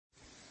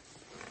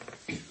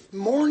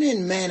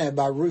Morning Manna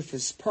by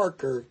Rufus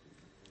Parker,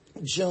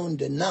 June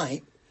the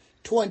 9th,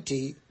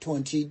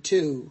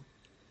 2022.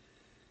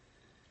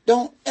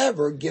 Don't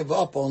ever give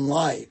up on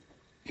life.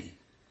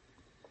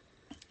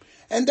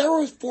 And there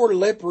were 4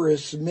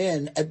 leprous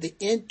men at the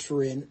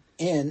entering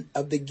in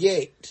of the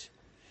gate.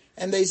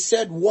 And they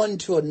said one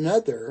to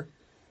another,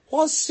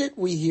 "Why sit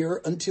we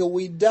here until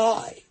we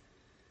die?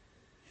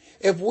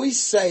 If we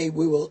say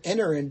we will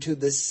enter into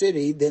the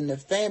city, then the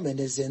famine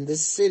is in the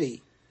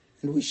city,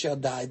 and we shall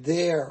die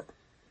there.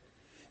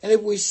 And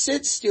if we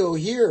sit still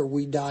here,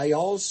 we die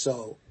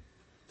also.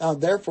 Now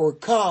therefore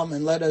come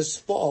and let us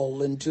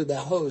fall into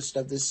the host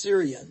of the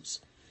Syrians.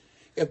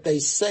 If they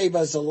save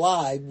us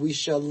alive, we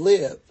shall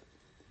live.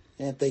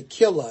 And if they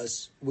kill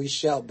us, we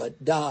shall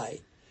but die."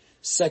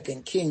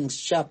 2 Kings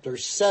chapter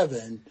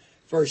 7,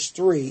 verse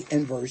 3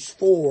 and verse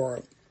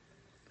 4.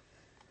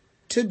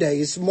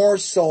 Today's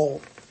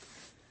morsel.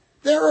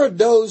 There are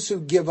those who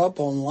give up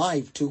on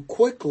life too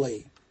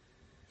quickly.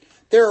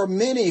 There are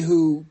many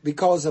who,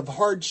 because of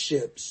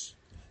hardships,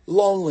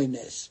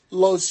 loneliness,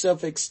 low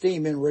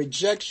self-esteem, and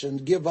rejection,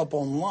 give up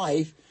on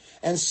life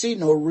and see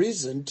no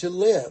reason to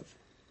live.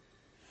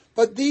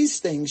 But these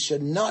things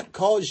should not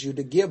cause you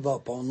to give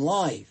up on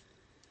life.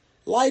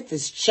 Life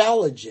is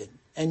challenging,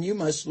 and you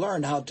must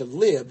learn how to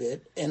live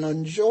it and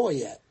enjoy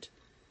it.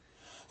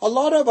 A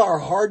lot of our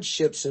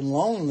hardships and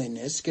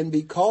loneliness can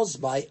be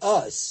caused by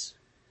us.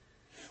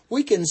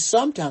 We can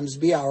sometimes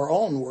be our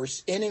own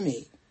worst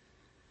enemy.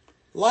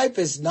 Life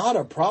is not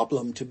a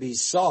problem to be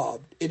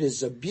solved. It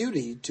is a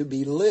beauty to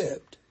be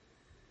lived.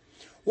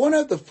 One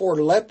of the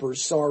 4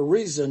 lepers saw a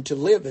reason to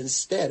live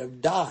instead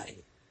of die.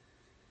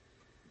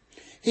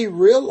 He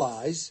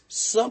realized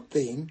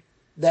something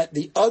that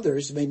the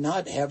others may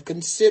not have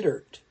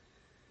considered.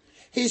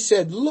 He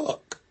said,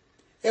 "Look,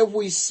 if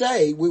we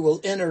say we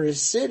will enter a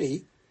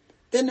city,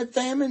 then the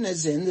famine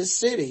is in the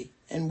city,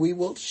 and we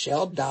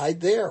shall die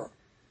there.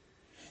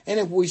 And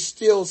if we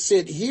still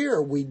sit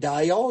here, we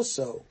die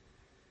also.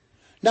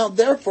 Now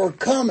therefore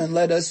come and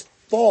let us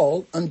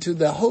fall unto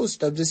the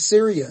host of the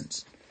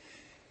Syrians.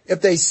 If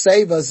they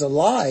save us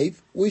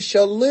alive, we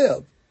shall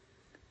live.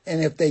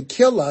 And if they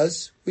kill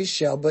us, we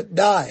shall but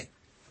die."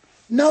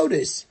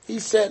 Notice, he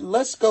said,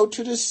 let's go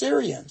to the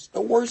Syrians.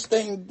 The worst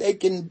thing they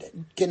can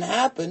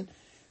happen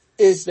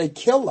is they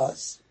kill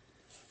us.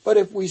 But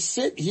if we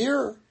sit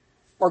here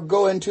or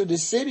go into the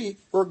city,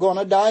 we're going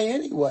to die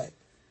anyway.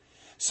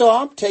 So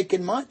I'm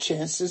taking my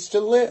chances to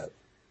live.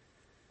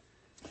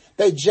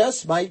 They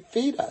just might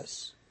feed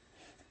us.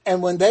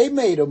 And when they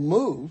made a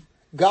move,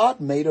 God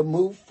made a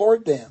move for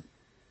them.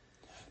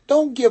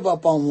 Don't give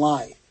up on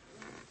life.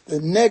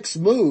 The next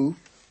move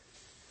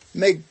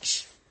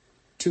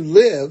to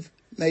live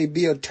may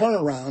be a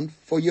turnaround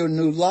for your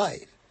new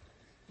life.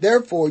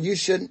 Therefore, you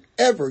shouldn't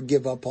ever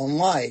give up on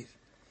life.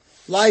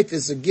 Life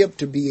is a gift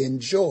to be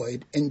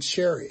enjoyed and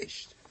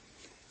cherished.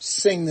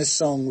 Sing this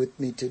song with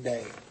me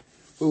today.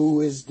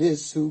 Who is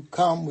this who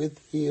come with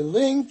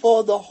healing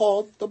for the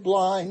halt, the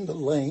blind, the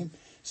lame,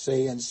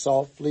 saying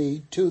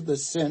softly to the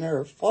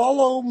sinner,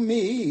 "Follow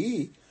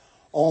me"?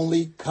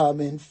 Only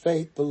come in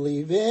faith,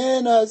 believe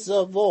in us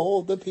of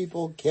old the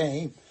people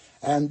came.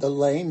 And the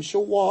lame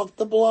shall walk,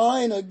 the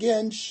blind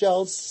again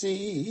shall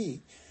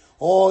see.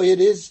 Oh, it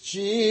is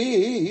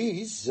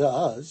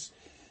Jesus,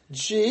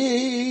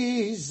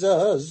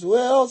 Jesus.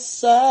 Well,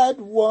 sad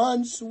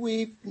ones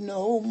weep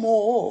no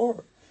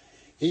more.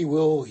 He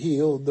will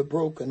heal the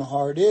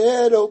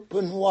brokenhearted,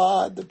 open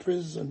wide the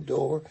prison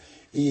door.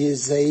 He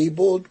is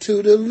able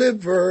to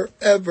deliver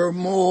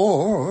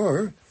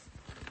evermore.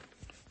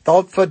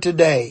 Thought for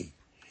today.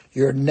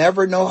 You'll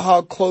never know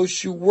how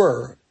close you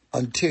were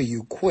until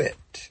you quit.